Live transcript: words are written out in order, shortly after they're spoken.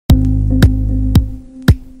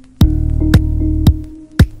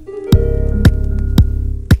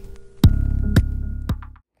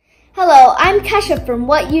Kesha from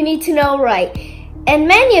What You Need to Know Right, and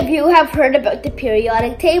many of you have heard about the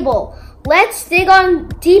periodic table. Let's dig on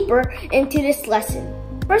deeper into this lesson.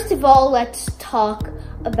 First of all, let's talk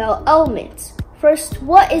about elements. First,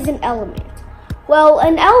 what is an element? Well,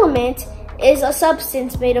 an element is a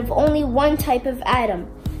substance made of only one type of atom.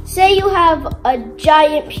 Say you have a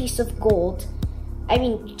giant piece of gold.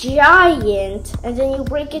 Giant, and then you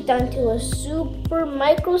break it down to a super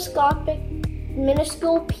microscopic,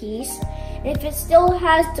 minuscule piece, and if it still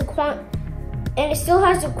has the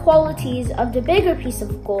qualities of the bigger piece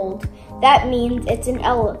of gold, that means it's an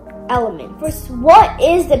element. First, what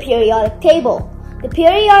is the periodic table? The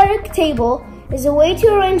periodic table is a way to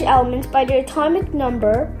arrange elements by their atomic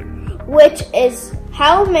number, which is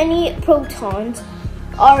how many protons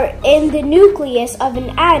are in the nucleus of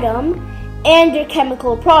an atom, and their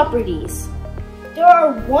chemical properties. There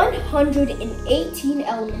are 118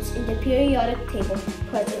 elements in the periodic table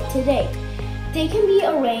present today. They can be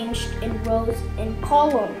arranged in rows and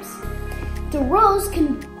columns. There are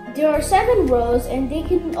 7 rows, and they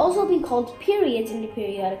can also be called periods in the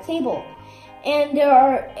periodic table. And there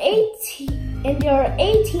are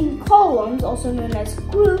 18 columns, also known as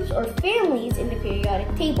groups or families, in the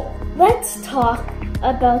periodic table. Let's talk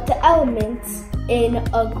about the elements in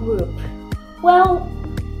a group. Well,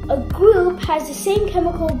 a group has the same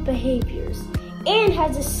chemical behaviors and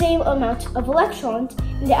has the same amount of electrons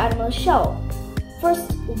in the atom's shell.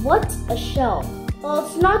 First, what's a shell? Well,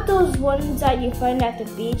 it's not those ones that you find at the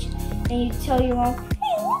beach and you tell your mom,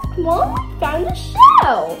 "Hey, look, Mom, I found a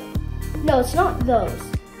shell." No, it's not those.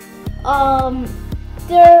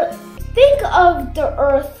 Think of the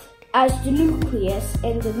Earth as the nucleus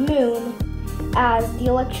and the Moon as the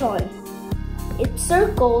electron. It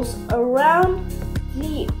circles around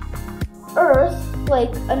the Earth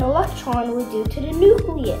like an electron would do to the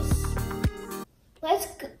nucleus.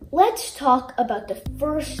 Let's talk about the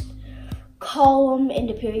first column in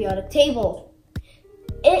the periodic table.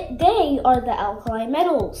 They are the alkali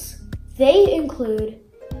metals. They include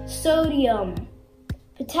sodium,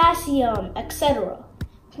 potassium, etc.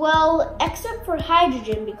 Well, except for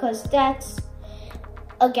hydrogen, because that's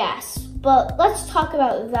a gas. But let's talk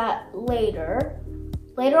about that later.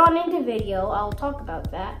 Later on in the video, I'll talk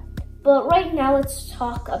about that. But right now, let's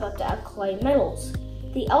talk about the alkali metals.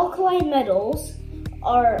 The alkali metals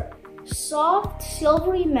are soft,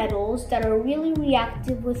 silvery metals that are really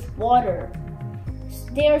reactive with water.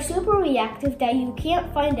 They are super reactive that you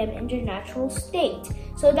can't find them in their natural state.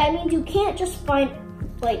 So that means you can't just find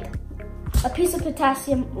like a piece of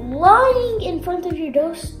potassium lying in front of your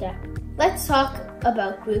doorstep. Let's talk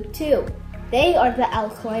about group 2. They are the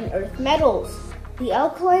alkaline earth metals. The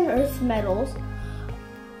alkaline earth metals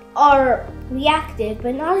are reactive,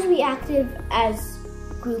 but not as reactive as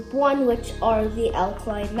group 1, which are the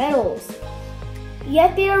alkali metals.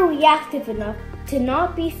 Yet they are reactive enough to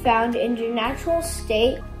not be found in their natural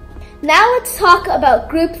state. Now let's talk about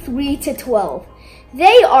group 3 to 12.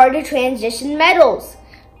 They are the transition metals.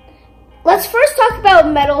 Let's first talk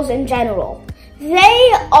about metals in general.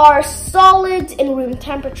 They are solids in room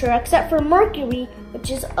temperature, except for mercury,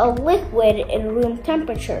 which is a liquid in room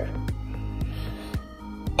temperature.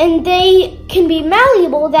 And they can be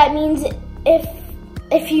malleable. That means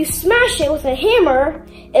if you smash it with a hammer,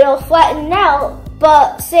 it'll flatten out.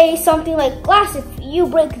 But say something like glass, if you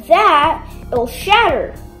break that, it'll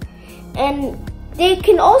shatter. And they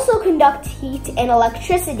can also conduct heat and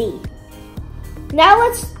electricity. Now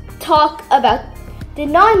let's talk about the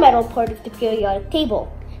non-metal part of the periodic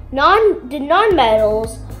table. The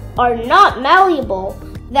non-metals are not malleable.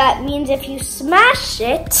 That means if you smash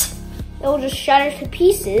it, it will just shatter to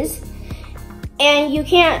pieces, and you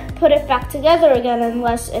can't put it back together again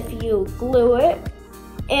unless if you glue it.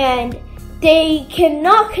 And they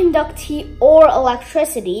cannot conduct heat or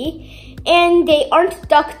electricity, and they aren't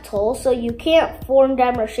ductile, so you can't form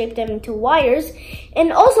them or shape them into wires.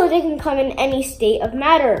 And also they can come in any state of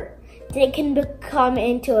matter. They can become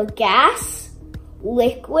into a gas,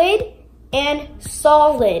 liquid, and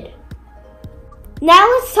solid. Now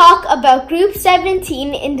let's talk about group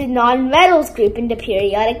 17 in the non-metals group in the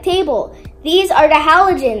periodic table. These are the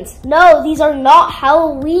halogens. No, these are not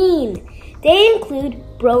Halloween. They include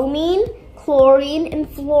bromine, chlorine, and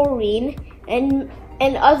fluorine, and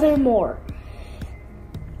other more.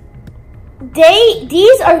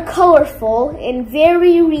 These are colorful and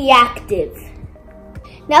very reactive.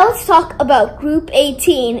 Now let's talk about group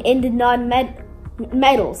 18 in the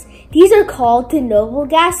non-metals. These are called the noble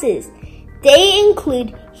gases. They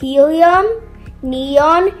include helium,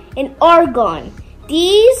 neon, and argon.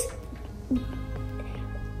 These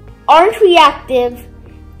aren't reactive.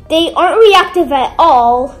 They aren't reactive at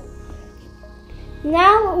all.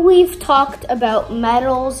 Now we've talked about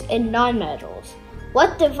metals and nonmetals.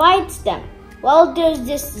 What divides them? Well, there's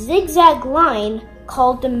this zigzag line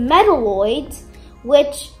called the metalloids,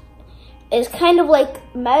 which is kind of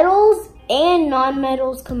like metals and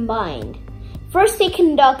nonmetals combined. First, they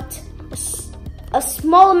conduct a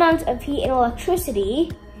small amount of heat and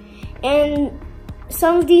electricity, and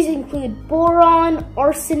some of these include boron,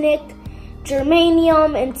 arsenic,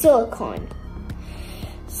 germanium, and silicon.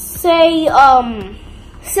 Say,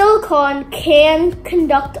 silicon can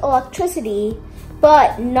conduct electricity,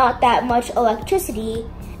 but not that much electricity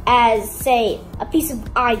as, say, a piece of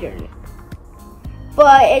iron.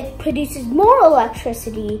 But it produces more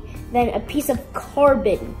electricity than a piece of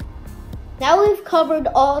carbon. Now we've covered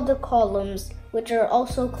all the columns, which are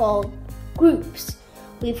also called groups.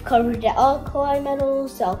 We've covered the alkali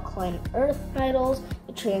metals, the alkaline earth metals,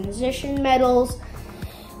 the transition metals,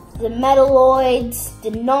 the metalloids,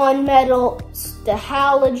 the non-metals, the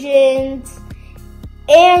halogens,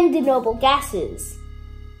 and the noble gases.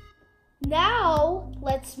 Now,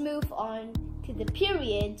 let's move on to the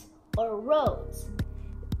periods or rows.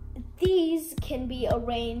 These can be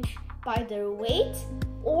arranged by their weight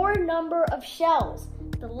or number of shells.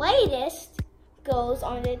 The lightest goes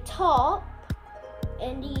on the top,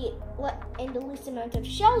 and the least amount of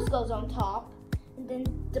shells goes on top, and then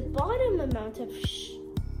the bottom amount of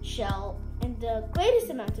shell and the greatest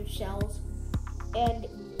amount of shells, and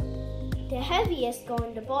the heaviest go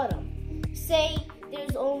in the bottom. Say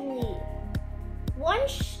there's only one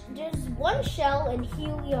shell in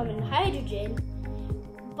helium and hydrogen,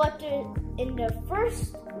 but in the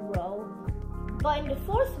fourth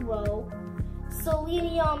row,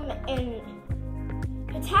 selenium and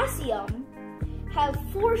potassium have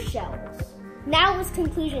 4 shells. Now it's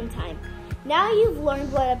conclusion time. Now you've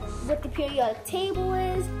learned what the periodic table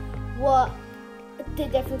is, what the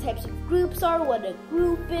different types of groups are, what a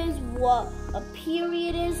group is, what a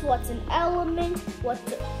period is, what's an element,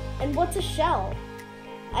 and what's a shell.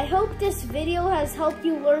 I hope this video has helped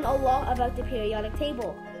you learn a lot about the periodic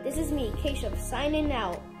table. This is me, Keshav, signing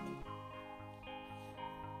out.